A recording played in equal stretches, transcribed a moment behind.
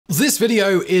This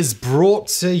video is brought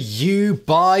to you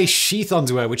by Sheath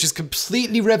Underwear, which is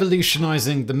completely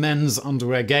revolutionizing the men's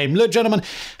underwear game. Look, gentlemen,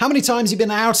 how many times you've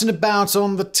been out and about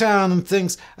on the town and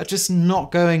things are just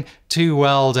not going too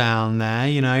well down there,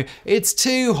 you know? It's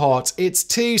too hot, it's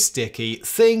too sticky,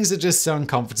 things are just so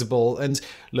uncomfortable, and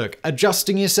look,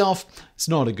 adjusting yourself, it's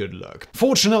not a good look.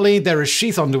 Fortunately, there is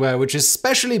Sheath Underwear, which is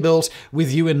specially built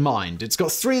with you in mind. It's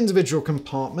got 3 individual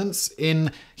compartments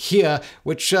in here,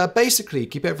 which basically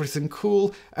keep everything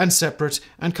cool and separate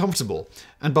and comfortable.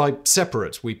 And by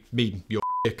separate, we mean your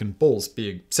dick and balls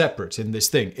being separate in this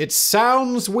thing. It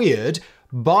sounds weird.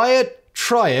 Buy it,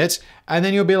 try it, and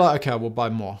then you'll be like, okay, we'll buy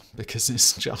more because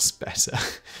it's just better.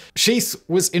 Sheath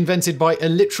was invented by a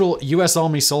literal US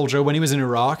Army soldier when he was in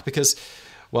Iraq because,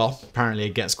 well, apparently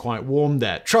it gets quite warm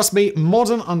there. Trust me,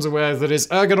 modern underwear that is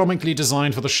ergonomically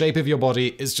designed for the shape of your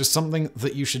body is just something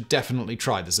that you should definitely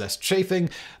try. There's less chafing,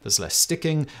 there's less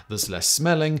sticking, there's less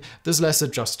smelling, there's less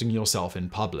adjusting yourself in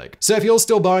public. So if you're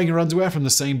still buying your underwear from the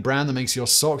same brand that makes your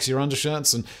socks, your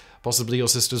undershirts, and possibly your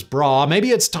sister's bra,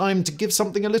 maybe it's time to give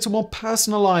something a little more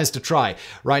personalized a try.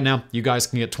 Right now, you guys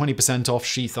can get 20% off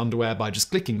Sheath Underwear by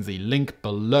just clicking the link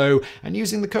below and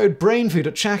using the code BRAINFOOD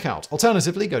at checkout.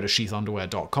 Alternatively, go to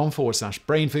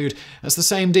sheathunderwear.com/brainfood. That's the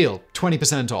same deal,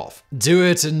 20% off. Do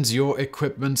it and your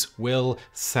equipment will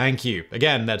thank you.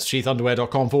 Again, that's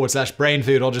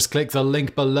sheathunderwear.com/brainfood, or just click the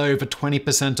link below for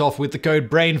 20% off with the code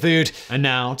BRAINFOOD. And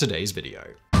now, today's video.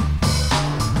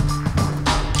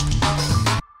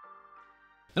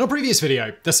 In our previous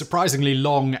video, the surprisingly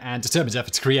long and determined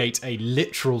effort to create a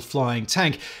literal flying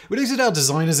tank, we looked at how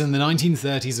designers in the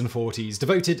 1930s and 40s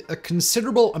devoted a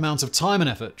considerable amount of time and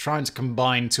effort trying to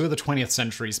combine 2 of the 20th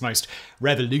century's most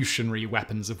revolutionary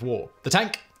weapons of war, the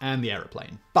tank and the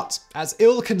aeroplane. But as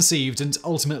ill-conceived and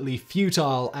ultimately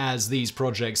futile as these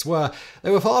projects were, they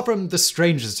were far from the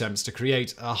strangest attempts to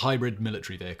create a hybrid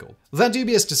military vehicle. That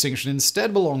dubious distinction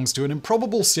instead belongs to an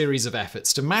improbable series of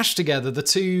efforts to mash together the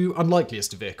 2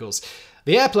 unlikeliest of vehicles,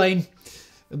 the airplane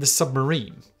and the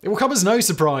submarine. It will come as no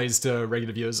surprise to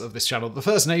regular viewers of this channel that the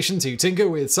first nation to tinker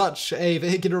with such a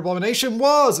vehicular abomination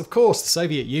was, of course, the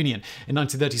Soviet Union. In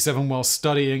 1937, while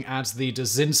studying at the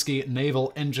Dzynsky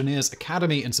Naval Engineers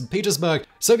Academy in St. Petersburg,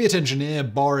 Soviet engineer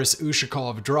Boris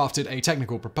Ushakov drafted a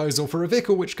technical proposal for a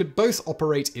vehicle which could both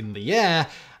operate in the air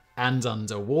and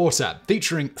underwater.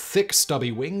 Featuring thick, stubby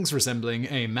wings resembling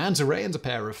a manta ray and a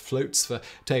pair of floats for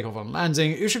takeoff and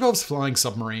landing, Ushakov's flying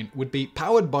submarine would be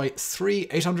powered by 3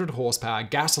 800-horsepower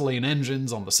gasoline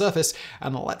engines on the surface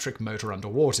and an electric motor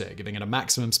underwater, giving it a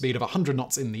maximum speed of 100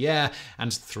 knots in the air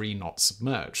and 3 knots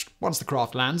submerged. Once the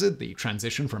craft landed, the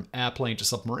transition from airplane to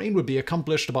submarine would be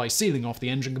accomplished by sealing off the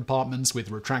engine compartments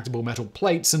with retractable metal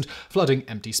plates and flooding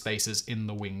empty spaces in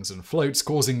the wings and floats,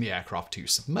 causing the aircraft to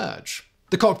submerge.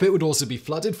 The cockpit would also be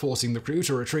flooded, forcing the crew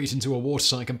to retreat into a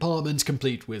watertight compartment,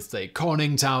 complete with a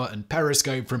conning tower and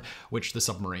periscope from which the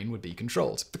submarine would be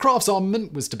controlled. The craft's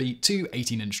armament was to be 2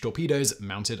 18-inch torpedoes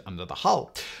mounted under the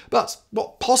hull. But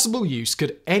what possible use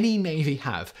could any navy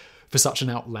have for such an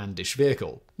outlandish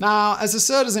vehicle? Now, as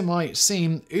absurd as it might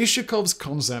seem, Ushakov's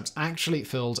concept actually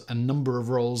filled a number of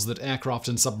roles that aircraft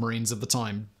and submarines of the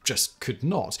time just could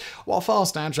not. While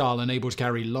fast, agile, and able to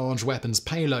carry large weapons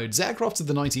payloads, aircraft of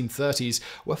the 1930s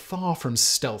were far from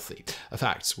stealthy, a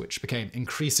fact which became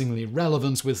increasingly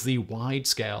relevant with the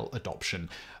wide-scale adoption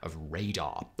of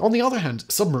radar. On the other hand,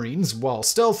 submarines, while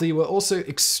stealthy, were also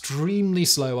extremely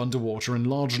slow underwater and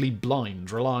largely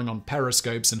blind, relying on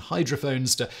periscopes and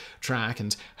hydrophones to track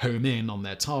and home in on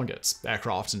their targets.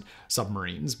 Aircraft and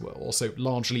submarines were also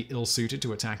largely ill-suited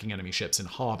to attacking enemy ships in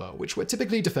harbor, which were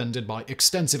typically defended by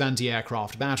extensive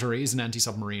anti-aircraft batteries and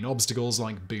anti-submarine obstacles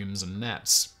like booms and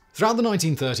nets. Throughout the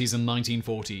 1930s and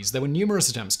 1940s, there were numerous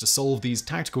attempts to solve these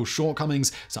tactical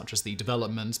shortcomings, such as the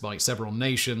development by several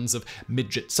nations of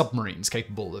midget submarines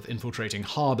capable of infiltrating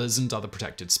harbors and other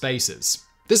protected spaces.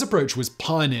 This approach was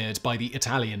pioneered by the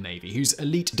Italian Navy, whose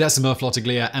elite Decima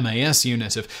Flottiglia MAS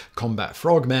unit of combat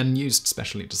frogmen used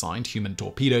specially designed human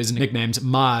torpedoes nicknamed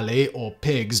Maiali, or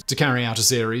pigs, to carry out a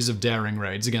series of daring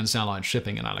raids against Allied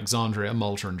shipping in Alexandria,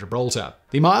 Malta, and Gibraltar.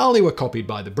 The Maiali were copied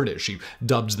by the British, who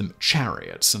dubbed them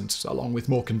chariots, and along with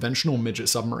more conventional midget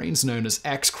submarines known as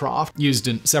X-craft, used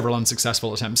in several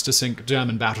unsuccessful attempts to sink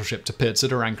German battleship Tirpitz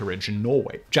at her anchorage in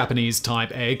Norway. Japanese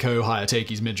Type A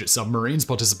Ko-Hayateki's midget submarines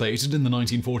participated in the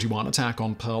 1941 attack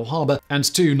on Pearl Harbor and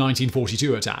 2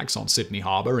 1942 attacks on Sydney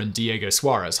Harbor and Diego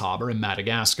Suarez Harbor in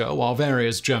Madagascar, while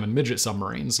various German midget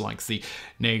submarines like the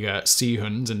Neger,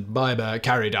 Seehund, and Biber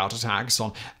carried out attacks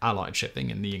on Allied shipping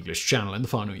in the English Channel in the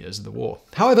final years of the war.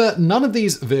 However, none of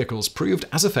these vehicles proved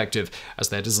as effective as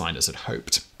their designers had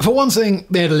hoped. For one thing,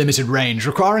 they had a limited range,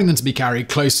 requiring them to be carried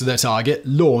close to their target,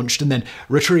 launched, and then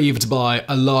retrieved by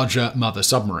a larger mother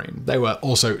submarine. They were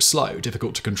also slow,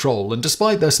 difficult to control, and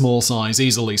despite their small size,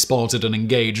 easily spotted and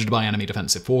engaged by enemy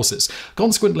defensive forces.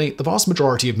 Consequently, the vast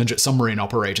majority of midget submarine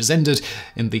operators ended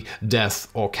in the death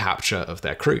or capture of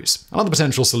their crews. Another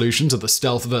potential solution to the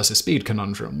stealth versus speed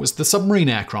conundrum was the submarine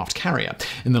aircraft carrier.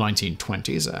 In the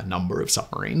 1920s, a number of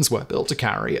submarines were built to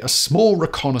carry a small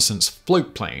reconnaissance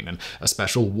float plane and a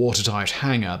special watertight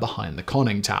hangar behind the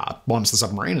conning tower. Once the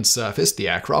submarine had surfaced, the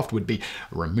aircraft would be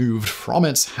removed from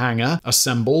its hangar,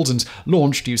 assembled, and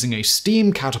launched using a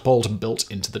steam catapult built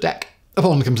into the deck.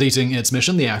 Upon completing its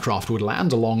mission, the aircraft would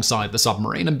land alongside the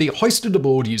submarine and be hoisted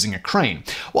aboard using a crane.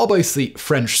 While both the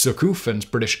French Surcouf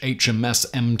and British HMS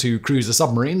M2 cruiser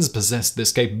submarines possessed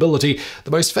this capability,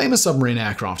 the most famous submarine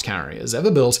aircraft carriers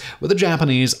ever built were the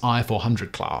Japanese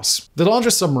I-400 class. The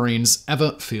largest submarines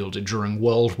ever fielded during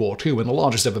World War II and the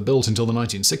largest ever built until the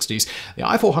 1960s, the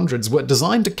I-400s were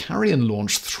designed to carry and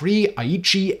launch 3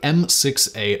 Aichi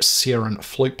M6A Seiren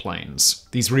floatplanes.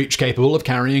 These were each capable of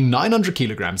carrying 900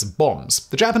 kilograms of bombs.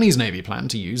 The Japanese Navy planned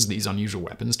to use these unusual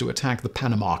weapons to attack the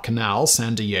Panama Canal,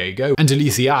 San Diego, and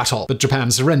Aleutian Atoll, but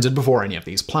Japan surrendered before any of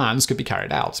these plans could be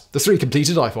carried out. The 3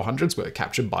 completed I-400s were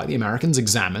captured by the Americans,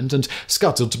 examined, and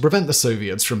scuttled to prevent the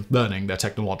Soviets from learning their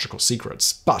technological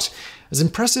secrets. But as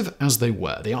impressive as they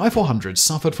were, the I-400s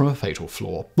suffered from a fatal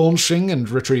flaw. Launching and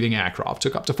retrieving aircraft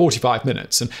took up to 45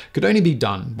 minutes and could only be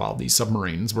done while these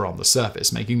submarines were on the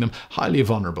surface, making them highly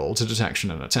vulnerable to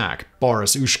detection and attack.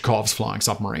 Boris Ushakov's flying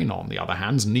submarine, on the other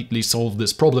hand, neatly solved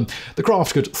this problem. The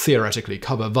craft could theoretically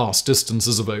cover vast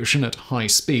distances of ocean at high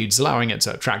speeds, allowing it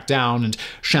to track down and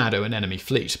shadow an enemy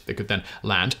fleet. It could then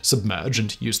land, submerge,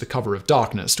 and use the cover of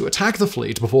darkness to attack the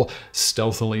fleet before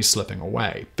stealthily slipping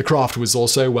away. The craft was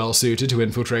also well suited to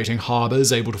infiltrating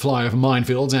harbors, able to fly over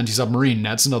minefields, anti-submarine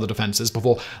nets, and other defenses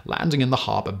before landing in the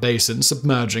harbor basin,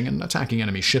 submerging and attacking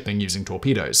enemy shipping using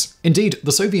torpedoes. Indeed,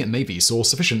 the Soviet Navy saw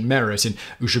sufficient merit in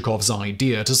Ushakov's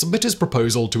idea to submit his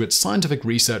proposal to its Scientific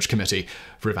Research Committee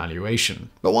for evaluation.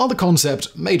 But while the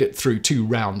concept made it through 2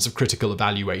 rounds of critical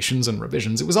evaluations and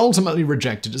revisions, it was ultimately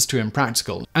rejected as too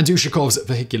impractical, and Ushakov's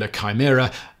vehicular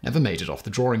chimera never made it off the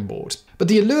drawing board. But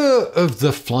the allure of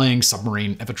the flying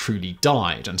submarine never truly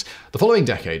died, and the following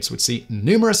decades would see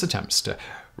numerous attempts to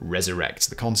resurrect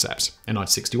the concept. In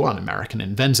 1961, American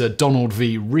inventor Donald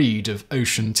V. Reed of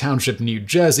Ocean Township, New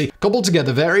Jersey, cobbled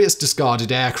together various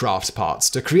discarded aircraft parts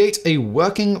to create a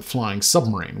working flying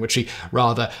submarine, which he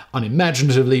rather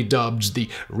unimaginatively dubbed the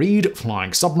Reed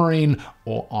Flying Submarine,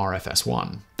 or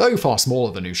RFS-1. Though far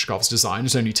smaller than Ushakov's design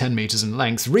at only 10 meters in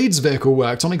length, Reed's vehicle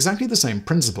worked on exactly the same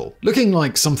principle. Looking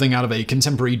like something out of a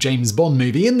contemporary James Bond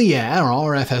movie, in the air,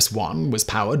 RFS-1 was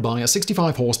powered by a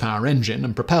 65 horsepower engine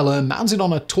and propeller mounted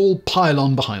on a tall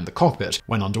pylon behind the cockpit.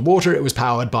 When underwater, it was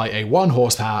powered by a 1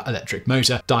 horsepower electric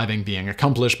motor, diving being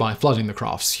accomplished by flooding the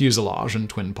craft's fuselage and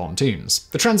twin pontoons.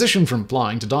 The transition from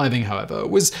flying to diving, however,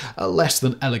 was a less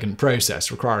than elegant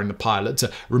process, requiring the pilot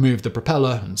to remove the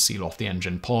propeller and seal off the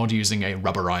engine pod using a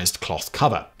rubberized cloth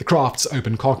cover. The craft's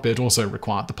open cockpit also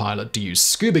required the pilot to use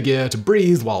scuba gear to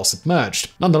breathe while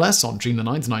submerged. Nonetheless, on June 9,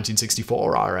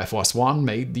 1964, RFS-1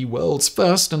 made the world's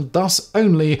first and thus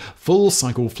only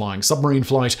full-cycle flying submarine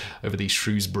flight over the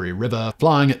Shrewsbury River,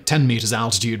 flying at 10 meters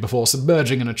altitude before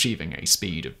submerging and achieving a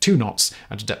speed of 2 knots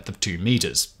at a depth of 2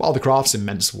 meters. While the craft's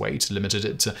immense weight limited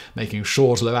it to making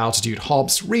short, low-altitude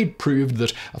hops, Reed proved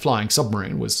that a flying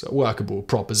submarine was a workable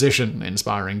proposition,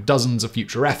 inspiring dozens of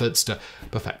future efforts to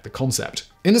perfect the concept.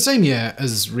 In the same year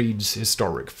as Reed's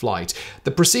historic flight,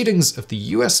 the Proceedings of the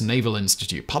U.S. Naval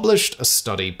Institute published a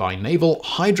study by naval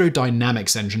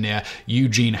hydrodynamics engineer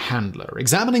Eugene Handler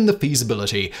examining the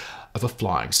feasibility of a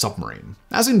flying submarine.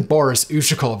 As in Boris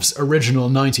Ushakov's original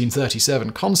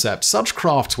 1937 concept, such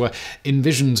craft were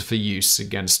envisioned for use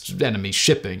against enemy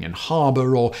shipping in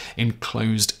harbor or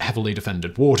enclosed, heavily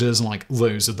defended waters like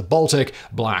those of the Baltic,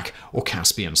 Black, or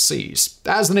Caspian Seas.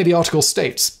 As the Navy article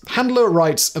states, Handler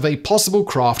writes of a possible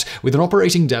craft with an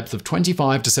operating depth of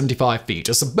 25 to 75 feet,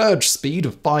 a submerged speed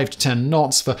of 5 to 10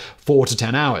 knots for 4 to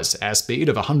 10 hours, airspeed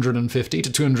of 150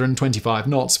 to 225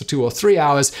 knots for 2 or 3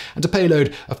 hours, and a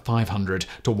payload of 500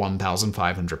 to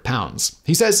 1,500 pounds.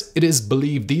 He says it is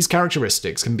believed these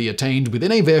characteristics can be attained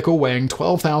within a vehicle weighing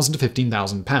 12,000 to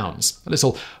 15,000 pounds. A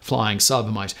little flying sub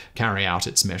might carry out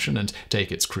its mission and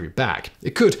take its crew back.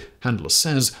 It could Handler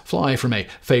says fly from a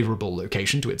favorable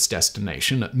location to its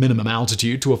destination at minimum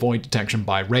altitude to avoid detection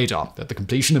by radar. At the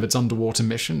completion of its underwater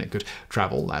mission, it could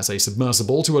travel as a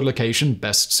submersible to a location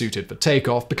best suited for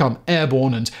takeoff, become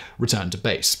airborne, and return to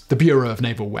base. The Bureau of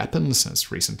Naval Weapons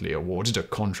has recently awarded a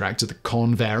contract to the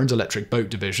Convair and Electric Boat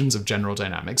divisions of General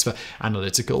Dynamics for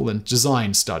analytical and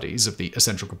design studies of the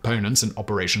essential components and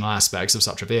operational aspects of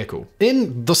such a vehicle.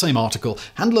 In the same article,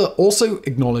 Handler also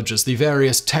acknowledges the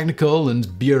various technical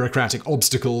and bureaucratic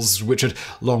obstacles which had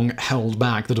long held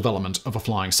back the development of a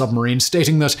flying submarine,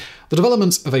 stating that the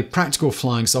development of a practical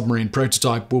flying submarine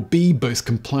prototype will be both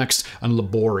complex and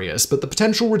laborious, but the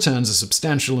potential returns are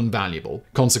substantial and valuable.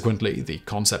 Consequently, the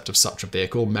concept of such a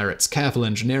vehicle merits careful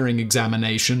engineering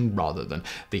examination rather than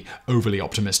the overly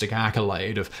optimistic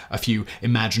accolade of a few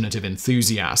imaginative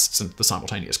enthusiasts and the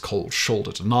simultaneous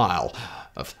cold-shouldered denial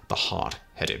of the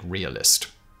hard-headed realist.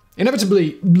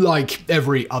 Inevitably, like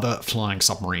every other flying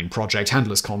submarine project,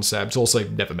 Handler's concept also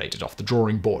never made it off the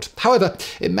drawing board. However,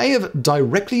 it may have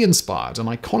directly inspired an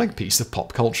iconic piece of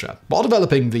pop culture. While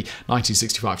developing the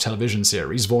 1965 television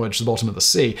series Voyage to the Bottom of the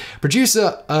Sea,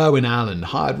 producer Irwin Allen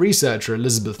hired researcher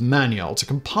Elizabeth Manuel to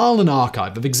compile an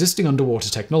archive of existing underwater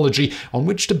technology on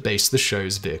which to base the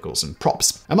show's vehicles and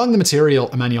props. Among the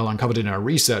material Manuel uncovered in her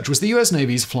research was the US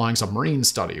Navy's flying submarine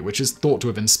study, which is thought to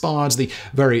have inspired the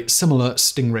very similar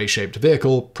Stingray-shaped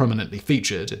vehicle prominently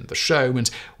featured in the show and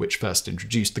which first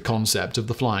introduced the concept of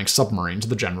the flying submarine to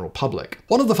the general public.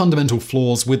 One of the fundamental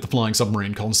flaws with the flying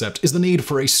submarine concept is the need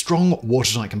for a strong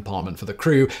watertight compartment for the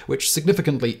crew, which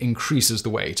significantly increases the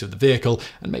weight of the vehicle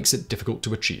and makes it difficult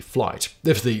to achieve flight.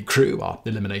 If the crew are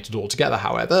eliminated altogether,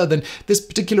 however, then this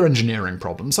particular engineering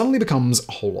problem suddenly becomes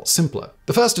a whole lot simpler.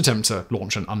 The first attempt to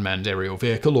launch an unmanned aerial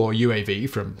vehicle, or UAV,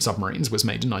 from submarines was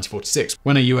made in 1946,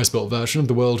 when a US-built version of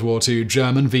the World War II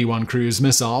German V-1 cruise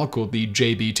missile called the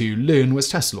JB-2 Loon was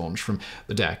test-launched from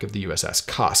the deck of the USS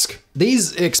Kursk.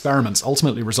 These experiments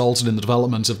ultimately resulted in the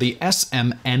development of the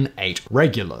SMN-8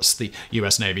 Regulus, the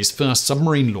US Navy's first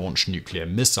submarine-launched nuclear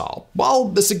missile. While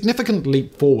the significant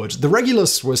leap forward, the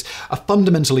Regulus was a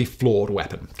fundamentally flawed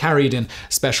weapon. Carried in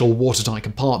special watertight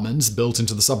compartments built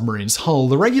into the submarine's hull,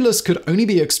 the Regulus could only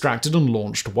be extracted and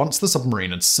launched once the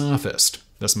submarine had surfaced.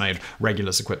 This made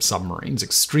Regulus-equipped submarines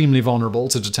extremely vulnerable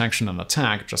to detection and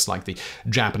attack, just like the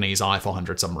Japanese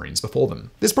I-400 submarines before them.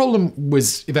 This problem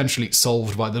was eventually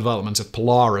solved by the development of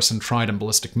Polaris and Trident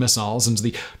ballistic missiles and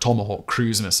the Tomahawk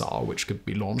cruise missile, which could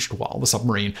be launched while the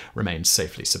submarine remained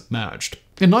safely submerged.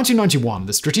 In 1991,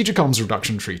 the Strategic Arms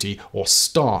Reduction Treaty, or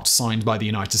START, signed by the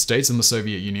United States and the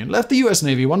Soviet Union, left the US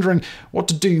Navy wondering what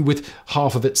to do with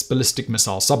half of its ballistic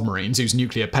missile submarines whose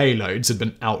nuclear payloads had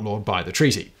been outlawed by the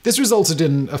treaty. This resulted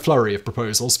in a flurry of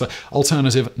proposals for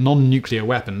alternative non-nuclear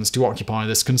weapons to occupy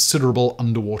this considerable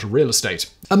underwater real estate.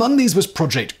 Among these was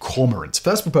Project Cormorant,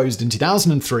 first proposed in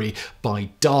 2003 by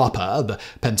DARPA, the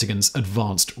Pentagon's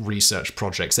Advanced Research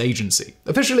Projects Agency.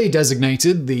 Officially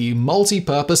designated the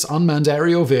Multi-Purpose Unmanned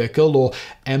Aerial Vehicle, or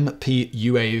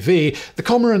MPUAV, the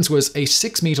Cormorant was a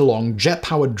 6-meter-long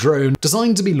jet-powered drone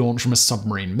designed to be launched from a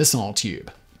submarine missile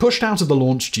tube. Pushed out of the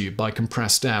launch tube by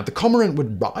compressed air, the Cormorant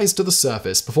would rise to the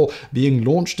surface before being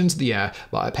launched into the air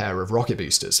by a pair of rocket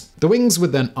boosters. The wings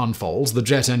would then unfold, the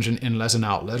jet engine inlet and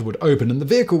outlet would open, and the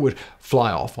vehicle would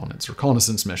fly off on its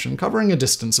reconnaissance mission, covering a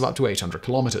distance of up to 800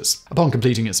 kilometers. Upon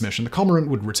completing its mission, the Cormorant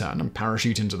would return and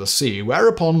parachute into the sea,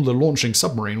 whereupon the launching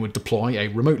submarine would deploy a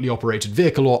remotely operated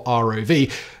vehicle, or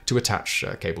ROV, to attach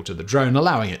a cable to the drone,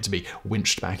 allowing it to be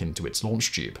winched back into its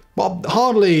launch tube. While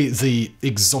hardly the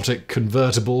exotic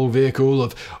convertible vehicle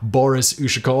of Boris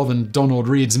Ushakov and Donald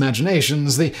Reed's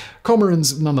imaginations, the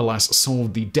Cormorants nonetheless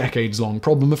solved the decades-long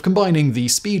problem of combining the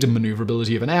speed and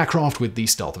maneuverability of an aircraft with the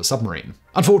stealth of a submarine.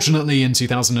 Unfortunately, in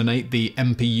 2008, the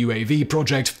MPUAV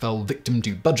project fell victim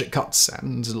to budget cuts,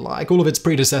 and like all of its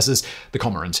predecessors, the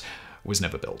Cormorant was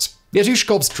never built. Yet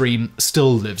Ushakov's dream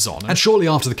still lives on, and shortly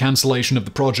after the cancellation of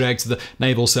the project, the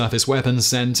Naval Surface Weapons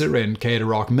Center in Cader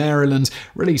Rock, Maryland,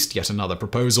 released yet another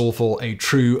proposal for a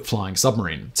true flying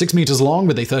submarine. 6 meters long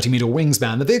with a 30-meter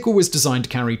wingspan, the vehicle was designed to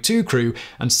carry 2 crew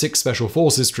and 6 Special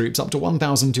Forces troops up to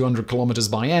 1,200 kilometers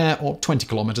by air or 20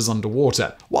 kilometers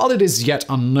underwater. While it is yet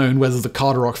unknown whether the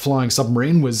Cader Rock flying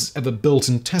submarine was ever built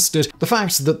and tested, the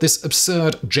fact that this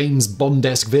absurd James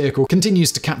Bond-esque vehicle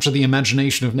continues to capture the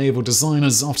imagination of naval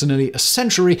designers after nearly a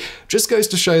century just goes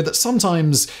to show that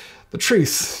sometimes the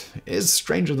truth is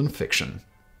stranger than fiction.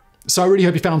 So I really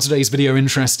hope you found today's video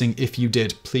interesting. If you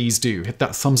did, please do hit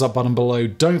that thumbs up button below.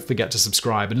 Don't forget to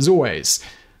subscribe. And as always,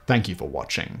 thank you for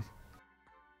watching.